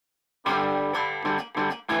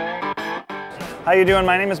How you doing?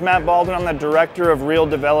 My name is Matt Baldwin. I'm the Director of Reel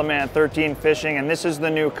Development at 13 Fishing, and this is the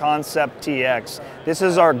new Concept TX. This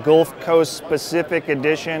is our Gulf Coast specific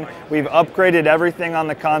edition. We've upgraded everything on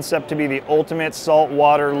the Concept to be the ultimate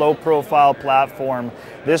saltwater, low-profile platform.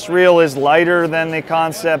 This reel is lighter than the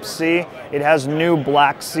Concept C. It has new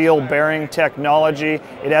black seal bearing technology.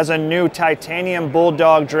 It has a new titanium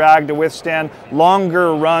bulldog drag to withstand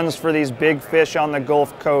longer runs for these big fish on the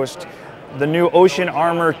Gulf Coast. The new Ocean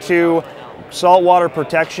Armor 2 saltwater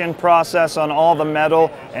protection process on all the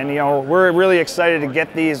metal, and we're really excited to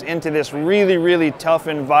get these into this really tough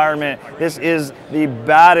environment. This is the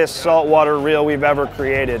baddest saltwater reel we've ever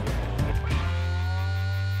created.